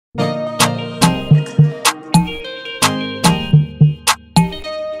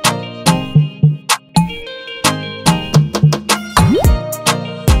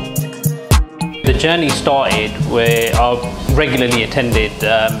journey started where I regularly attended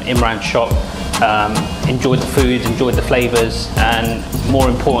Imran's shop, enjoyed the food, enjoyed the flavours, and more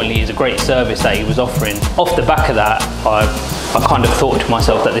importantly, it's a great service that he was offering. Off the back of that, I kind of thought to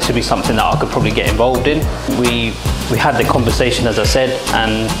myself that this would be something that I could probably get involved in. We had the conversation, as I said,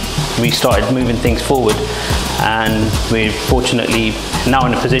 and we started moving things forward. And we're fortunately now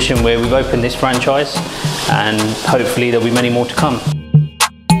in a position where we've opened this franchise, and hopefully there'll be many more to come.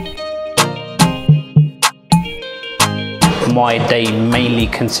 My day mainly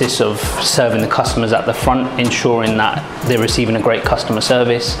consists of serving the customers at the front, ensuring that they're receiving a great customer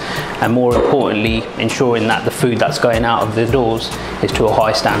service, and more importantly, ensuring that the food that's going out of the doors is to a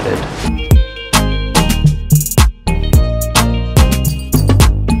high standard.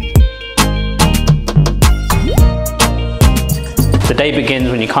 The day begins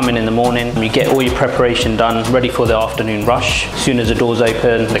when you come in the morning, you get all your preparation done, ready for the afternoon rush. As soon as the doors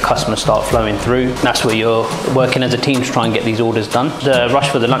open, the customers start flowing through. That's where you're working as a team to try and get these orders done. The rush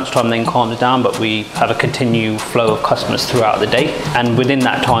for the lunchtime then calms down, but we have a continued flow of customers throughout the day. And within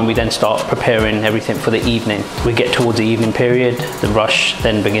that time, we then start preparing everything for the evening. We get towards the evening period, the rush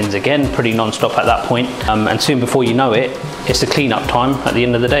then begins again, pretty non-stop at that point. And soon before you know it, it's the clean-up time at the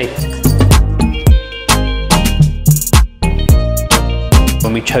end of the day.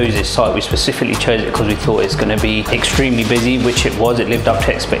 When we chose this site, we specifically chose it because we thought it's going to be extremely busy, which it was. It lived up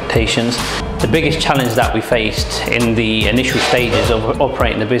to expectations. The biggest challenge that we faced in the initial stages of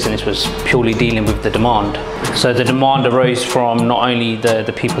operating the business was purely dealing with the demand. So the demand arose from not only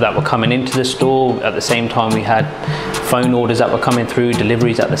the people that were coming into the store, at the same time we had phone orders that were coming through,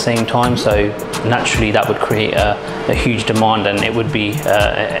 deliveries at the same time, so naturally that would create a huge demand, and it would be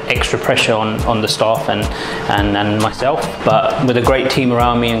extra pressure on the staff and myself. But with a great team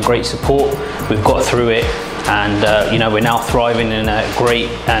around me and great support, we've got through it, and you know, we're now thriving in a great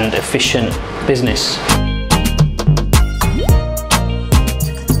and efficient business.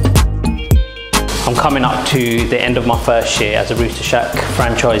 I'm coming up to the end of my first year as a Rooster Shack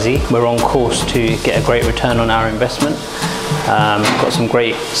franchisee. We're on course to get a great return on our investment. Got some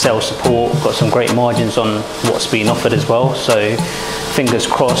great sales support, got some great margins on what's being offered as well. So fingers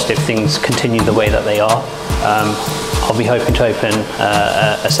crossed, if things continue the way that they are, I'll be hoping to open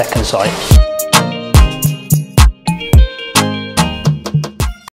a second site.